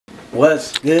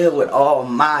What's good with all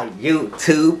my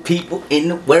YouTube people in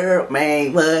the world,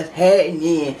 man? What's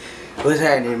happening? What's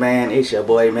happening, man? It's your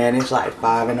boy, man. It's like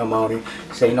 5 in the morning.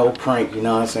 This ain't no prank, you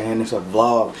know what I'm saying? It's a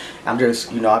vlog. I'm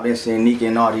just, I've been seeing Nika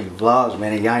in all these vlogs,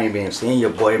 man, and y'all ain't been seeing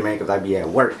your boy, man, because I be at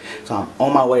work. So I'm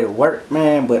on my way to work,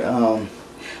 man, but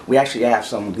we actually have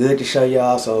something good to show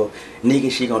y'all. So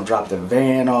Nika, she gonna drop the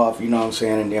van off, you know what I'm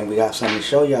saying, and then we got something to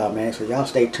show y'all, man. So y'all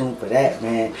stay tuned for that,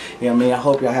 man. You know what I mean? I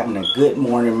hope y'all having a good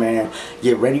morning, man.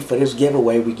 Get ready for this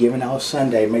giveaway we giving out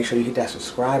Sunday. Make sure you hit that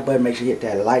subscribe button, make sure you hit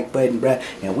that like button, bruh.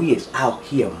 And we is out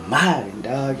here modding,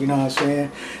 dog, you know what I'm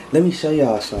saying? Let me show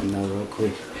y'all something though real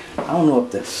quick. I don't know if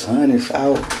the sun is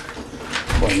out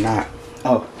or not.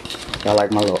 Oh, y'all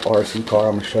like my little RC car?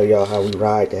 I'm gonna show y'all how we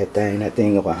ride that thing. That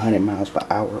thing of 100 miles per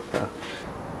hour, bro.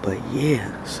 But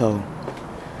yeah, so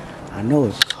I know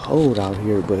it's cold out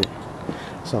here, but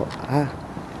so I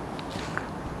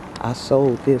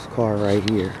sold this car right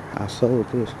here. I sold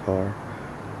this car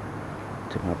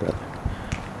to my brother.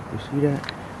 You see that?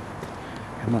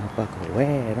 That motherfucker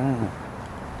wet, huh?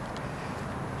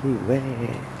 He wet.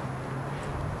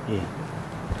 Yeah.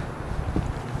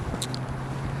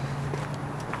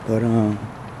 But oh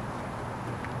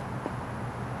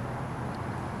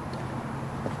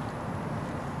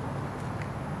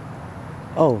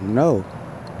no.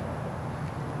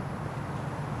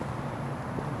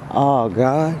 Oh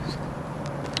guys.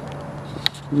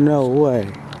 No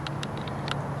way.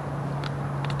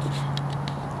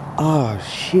 Oh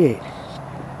shit.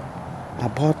 I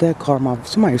bought that car,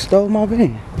 somebody stole my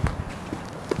van.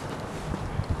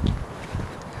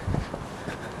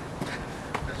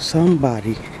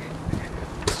 Somebody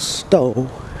stole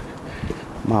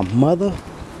my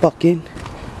motherfucking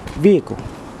vehicle.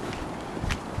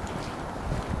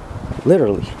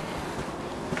 Literally.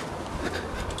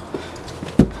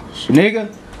 Shaniga?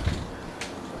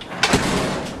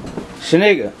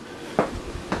 Shaniga?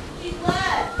 She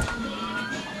left.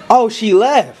 Oh, she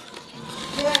left?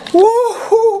 Yeah.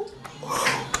 Woo!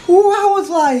 Woo, I was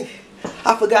like,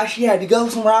 I forgot she had to go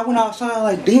somewhere. I went outside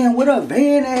like, damn, what a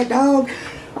van at, dog?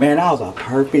 Man, that was a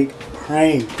perfect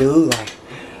prank, dude. Like,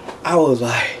 I was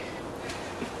like,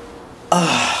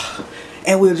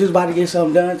 and we were just about to get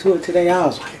something done to it today. I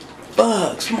was like,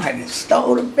 fuck, somebody just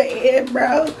stole the van,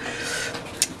 bro.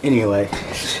 Anyway,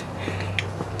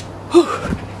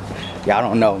 y'all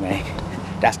don't know, man.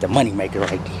 That's the money maker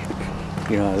right there.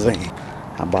 You know what I'm saying?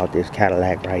 I bought this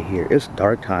Cadillac right here. It's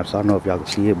dark time, so I don't know if y'all can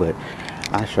see it, but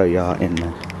I'll show y'all in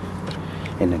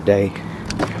the day.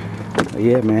 But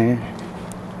yeah, man.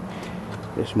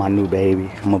 This is my new baby.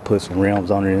 I'm gonna put some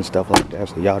rims on it and stuff like that,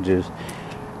 so y'all just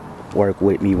work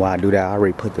with me while I do that. I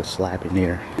already put the slap in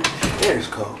there. There's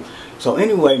cool. So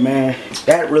anyway, man,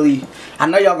 that really, I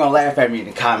know y'all gonna laugh at me in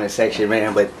the comment section,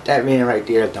 man, but that man right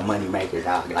there is the money maker,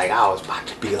 dog. Like, I was about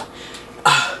to be like,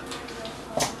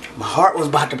 my heart was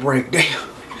about to break down.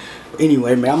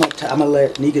 Anyway, man, I'm gonna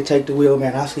let Nika take the wheel,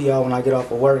 man. I'll see y'all when I get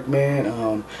off of work, man.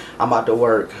 I'm about to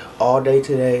work all day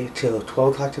today till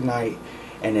 12 o'clock tonight,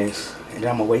 and then I'm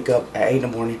gonna wake up at 8 in the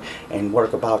morning and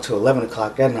work about till 11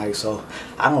 o'clock that night. So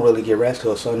I don't really get rest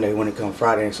till Sunday when it comes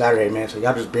Friday and Saturday, man. So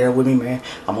y'all just bear with me, man.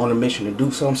 I'm on a mission to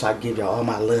do something, so I give y'all all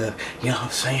my love. You know what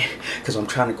I'm saying? Because I'm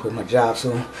trying to quit my job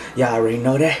soon. Y'all already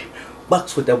know that.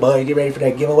 Bucks with the boy. Get ready for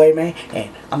that giveaway, man. And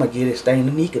I'm gonna get this thing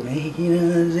to Nika, man. You know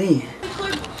what I'm saying?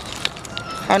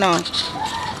 Hold on.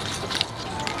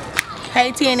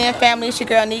 Hey TNN family, it's your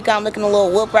girl Nika. I'm looking a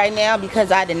little whoop right now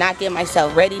because I did not get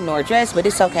myself ready nor dressed, but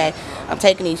it's okay. I'm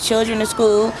taking these children to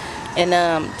school, and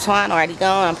TWAN already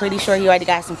gone. I'm pretty sure he already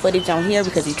got some footage on here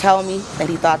because he told me that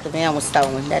he thought the van was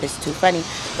stolen. That is too funny.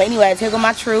 But anyways, here go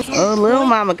my truth. Oh, little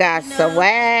mama got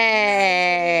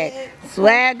swag.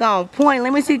 Swag on point.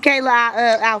 Let me see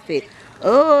Kayla's outfit.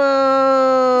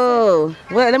 Oh,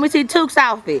 well, let me see Took's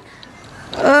outfit.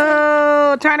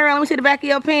 Oh, turn around. Let me see the back of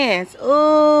your pants.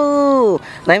 Oh,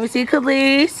 let me see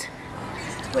Khalees.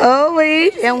 Oh,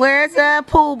 and where's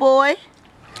Pool Boy?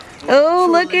 Oh,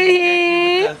 look at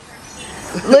him.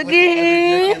 Look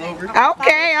at him.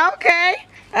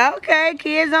 Okay.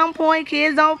 Kids on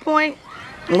point.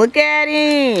 Look at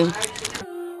him.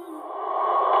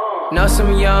 Know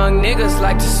some young niggas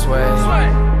like to sway.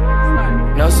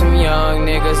 Know some young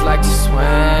niggas like to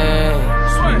swing.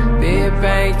 Big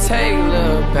bang, take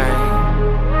little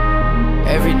bang.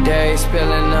 Every day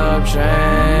spilling up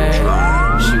drain.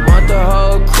 She want the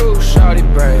whole crew, shawty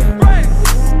brave.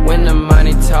 When the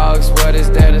money talks, what is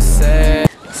there to say?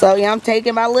 So yeah, I'm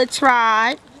taking my little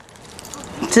tribe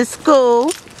to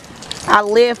school. I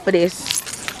live for this.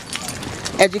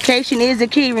 Education is the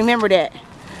key, remember that.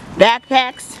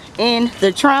 Backpacks in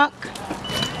the trunk.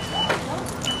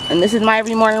 And this is my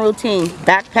every morning routine.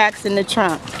 Backpacks in the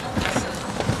trunk.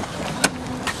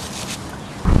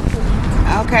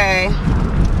 Okay,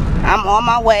 I'm on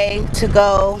my way to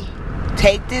go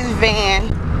take this van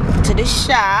to the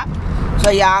shop so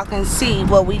y'all can see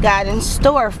what we got in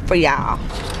store for y'all.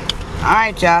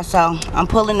 Alright y'all, so I'm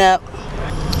pulling up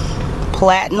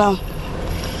Platinum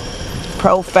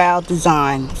Profile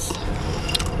Designs.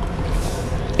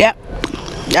 Yep,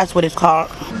 that's what it's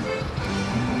called.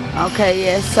 Okay,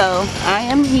 yeah, so I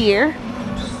am here.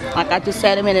 Like I just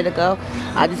said a minute ago,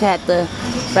 I just had to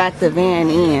back the van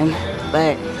in.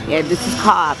 But yeah, this is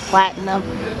called Platinum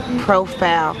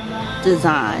Profile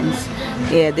Designs.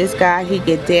 Yeah, this guy, he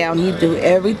get down, he do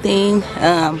everything.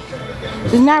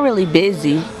 He's not really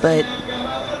busy, but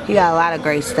he got a lot of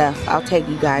great stuff. I'll take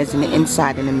you guys in the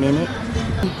inside in a minute.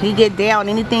 He get down,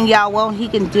 anything y'all want, he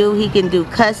can do. He can do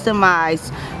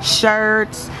customized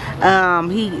shirts.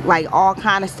 He like all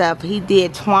kind of stuff. He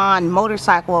did TWAN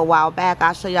motorcycle a while back.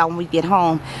 I'll show y'all when we get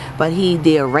home. But he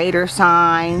did Raider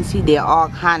signs. He did all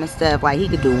kind of stuff. Like he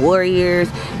could do warriors.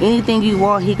 Anything you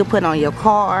want, he could put on your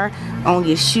car, on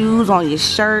your shoes, on your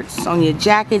shirts, on your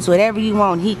jackets, whatever you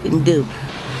want, he can do.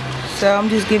 So I'm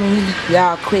just giving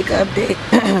y'all a quick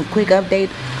update.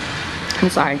 I'm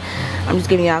sorry. I'm just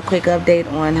giving y'all a quick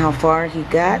update on how far he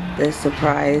got. The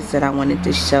surprise that I wanted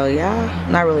to show y'all.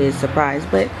 Not really a surprise,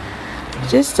 but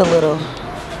just a little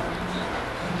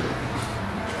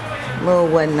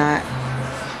whatnot.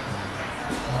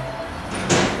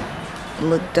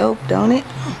 Look dope, don't it?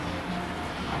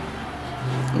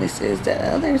 This is the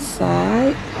other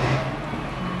side.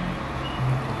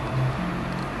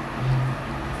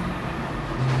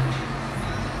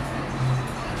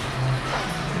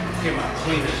 Came out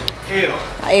clean as hell.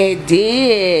 It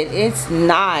did. It's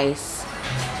nice.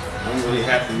 I'm really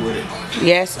happy with it.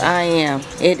 Yes, I am.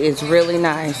 It is really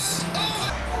nice.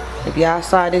 If y'all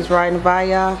saw this riding by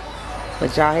y'all,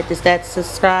 but y'all hit that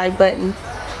subscribe button,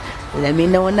 let me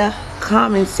know in the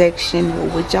comment section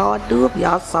what would y'all do if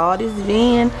y'all saw this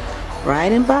van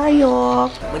riding by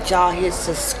y'all. Would y'all hit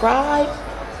subscribe?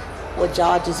 Would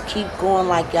y'all just keep going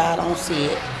like y'all don't see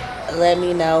it? Let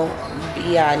me know.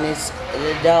 Be honest.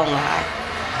 Don't lie.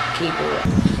 Keep it.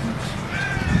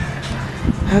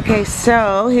 Okay,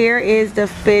 so here is the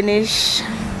finish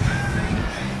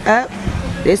up.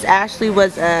 This actually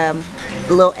was a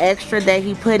little extra that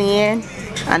he put in.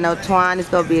 I know Twan is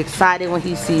gonna be excited when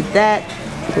he sees that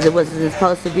because it wasn't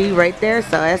supposed to be right there.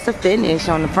 So that's the finish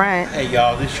on the front. Hey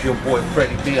y'all, this is your boy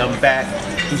Freddie B. I'm back.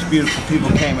 These beautiful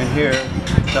people came in here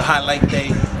to highlight their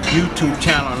YouTube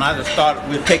channel, and I just thought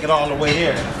we'd take it all the way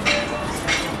there.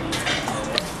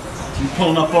 You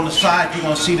pulling up on the side, you're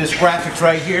gonna see this graphics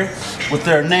right here with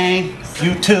their name,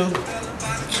 YouTube.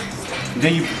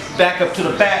 Then you back up to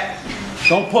the back.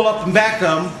 Don't pull up and back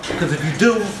them, because if you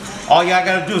do, all y'all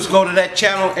gotta do is go to that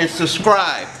channel and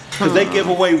subscribe. Because they give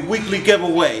away weekly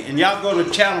giveaway. And y'all go to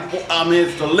the channel, I mean,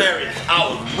 it's hilarious. I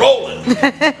was rolling.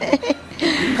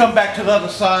 You come back to the other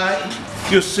side,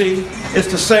 you'll see it's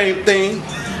the same thing.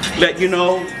 Let you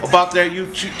know about their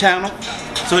YouTube channel.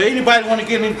 So anybody want to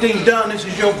get anything done, this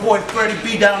is your boy Freddie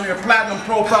B down here, Platinum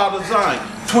Profile Design,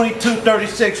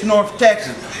 2236 North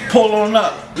Texas. Pull on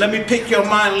up. Let me pick your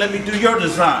mind and let me do your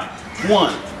design.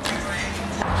 One.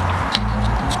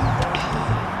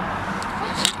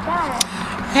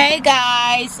 Hey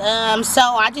guys, so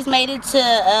I just made it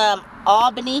to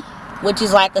Albany, which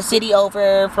is like a city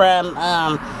over from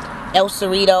El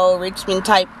Cerrito, Richmond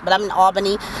type, but I'm in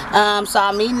Albany. So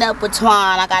I'm meeting up with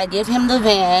Twan. I gotta give him the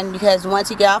van because once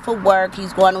he get off of work,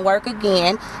 he's going to work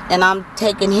again, and I'm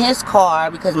taking his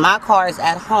car because my car is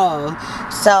at home.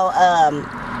 So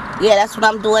yeah, that's what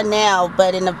I'm doing now.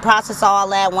 But in the process of all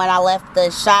that, when I left the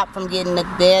shop from getting the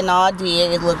van all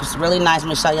did, it looks really nice. I'm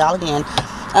gonna show y'all again.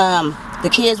 The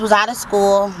kids was out of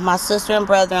school. My sister and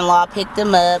brother-in-law picked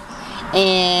them up,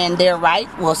 and they're right.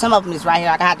 Well, some of them is right here.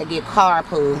 I had to get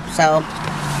carpool. So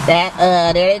that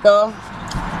there they go.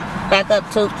 Back up,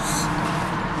 Toops.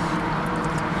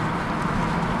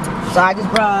 So I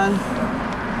just brought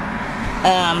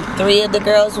 3 of the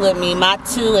girls with me, my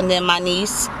 2 and then my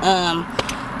niece.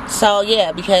 So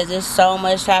yeah, because there's so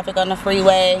much traffic on the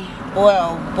freeway.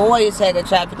 Boy, is there the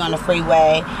traffic on the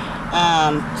freeway.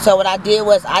 So what I did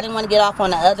was I didn't want to get off on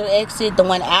the other exit, the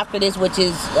one after this, which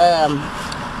is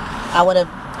I would have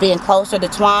been closer to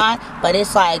Twan, but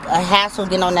it's like a hassle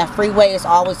getting on that freeway. It's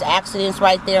always accidents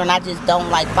right there, and I just don't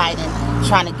like fighting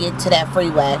trying to get to that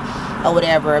freeway or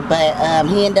whatever. But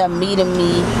he ended up meeting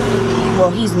me.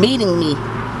 Well, he's meeting me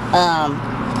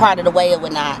part of the way or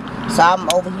whatnot. So I'm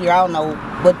over here. I don't know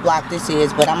what block this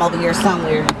is, but I'm over here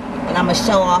somewhere, and I'm gonna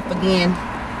show off again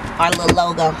our little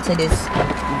logo to this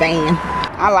van.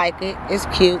 I like it. It's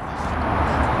cute.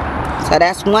 So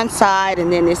that's one side,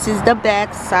 and then this is the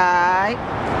back side.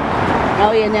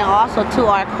 Oh yeah, and then also too,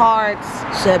 our cards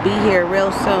should be here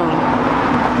real soon.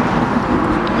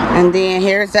 And then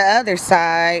here's the other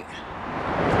side.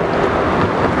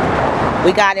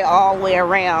 We got it all the way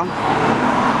around.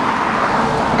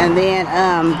 And then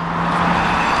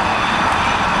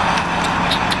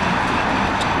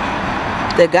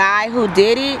the guy who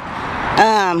did it,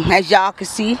 as y'all can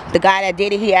see, the guy that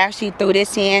did it, he actually threw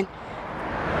this in.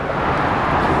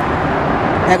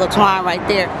 There go Twan right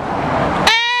there.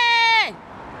 Hey!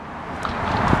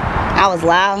 I was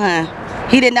loud, huh?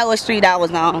 He didn't know what street I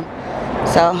was on.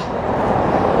 So,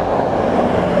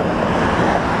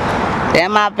 there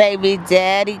my baby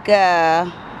daddy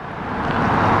go.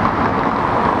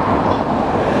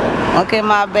 Look at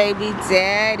my baby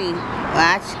daddy.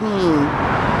 Watch him.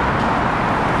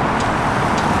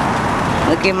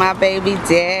 Look at my baby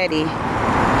daddy.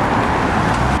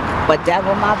 But that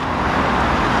was my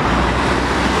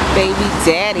baby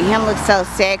daddy. Him look so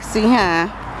sexy, huh?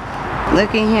 Look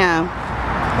at him.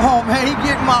 Oh man, he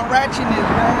getting my ratchetness,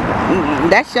 man.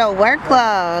 That's your work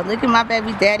clothes. Look at my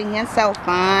baby daddy. He's so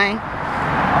fine.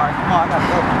 Alright, come on, I gotta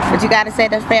go. But you gotta say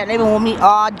the fair. They've been with me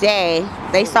all day.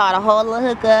 They saw the whole little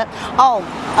hookup. Oh,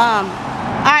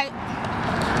 alright.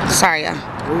 Sorry, y'all.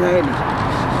 We're ready.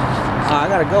 I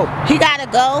gotta go. He gotta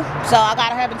go, so I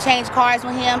gotta have to change cars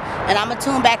with him, and I'm gonna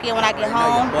tune back in when I get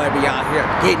home. Boy, be out here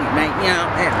getting it, man. You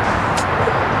know, man.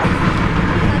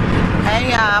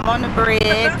 Hey, I'm on the bridge.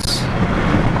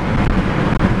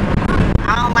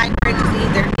 I don't like bridges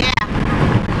either. Yeah,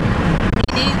 me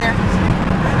neither.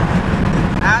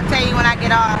 I'll tell you when I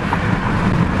get off.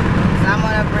 So I'm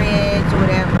on a bridge,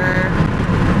 whatever.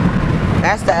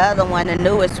 That's the other one, the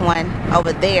newest one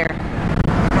over there.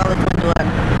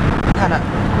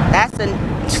 That's the,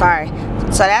 sorry.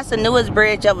 So that's the newest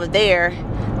bridge over there.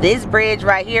 This bridge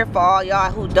right here, for all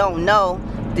y'all who don't know,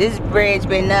 this bridge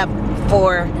been up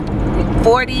for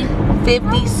 40,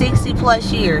 50, 60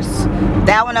 plus years.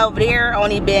 That one over there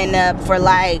only been up for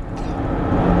like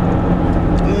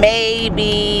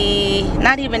maybe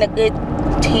not even a good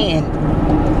 10.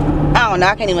 I don't know,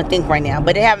 I can't even think right now,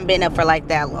 but it haven't been up for like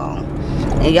that long.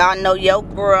 And y'all know your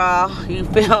girl, you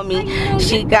feel me?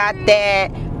 She got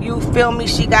that, you feel me?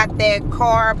 She got that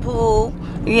carpool.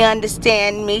 You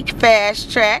understand me?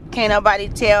 Fast track. Can't nobody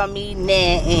tell me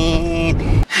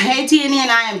nothing. Hey TNN,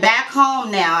 I am back home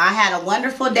now. I had a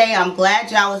wonderful day. I'm glad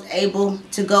y'all was able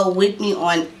to go with me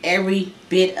on every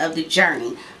bit of the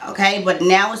journey. Okay, but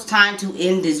now it's time to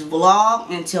end this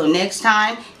vlog. Until next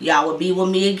time, y'all will be with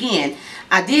me again.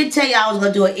 I did tell y'all I was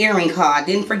going to do an earring haul. I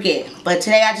didn't forget. But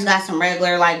today I just got some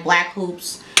regular like black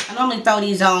hoops. I normally throw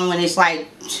these on when it's like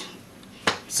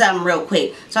something real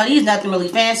quick. So these nothing really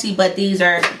fancy, but these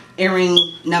are earring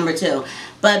number 2.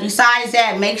 But besides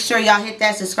that, make sure y'all hit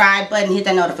that subscribe button, hit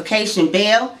that notification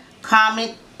bell,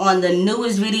 comment on the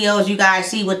newest videos you guys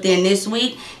see within this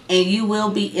week, and you will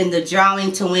be in the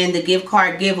drawing to win the gift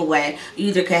card giveaway. You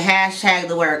either can hashtag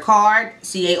the word card,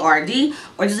 C-A-R-D,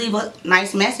 or just leave a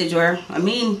nice message or a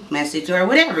mean message or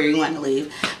whatever you want to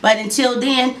leave. But until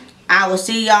then, I will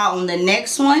see y'all on the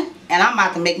next one, and I'm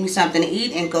about to make me something to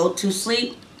eat and go to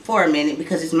sleep for a minute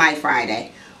because it's my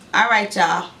Friday. Alright,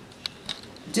 y'all.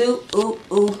 Do ooh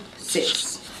ooh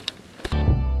sis.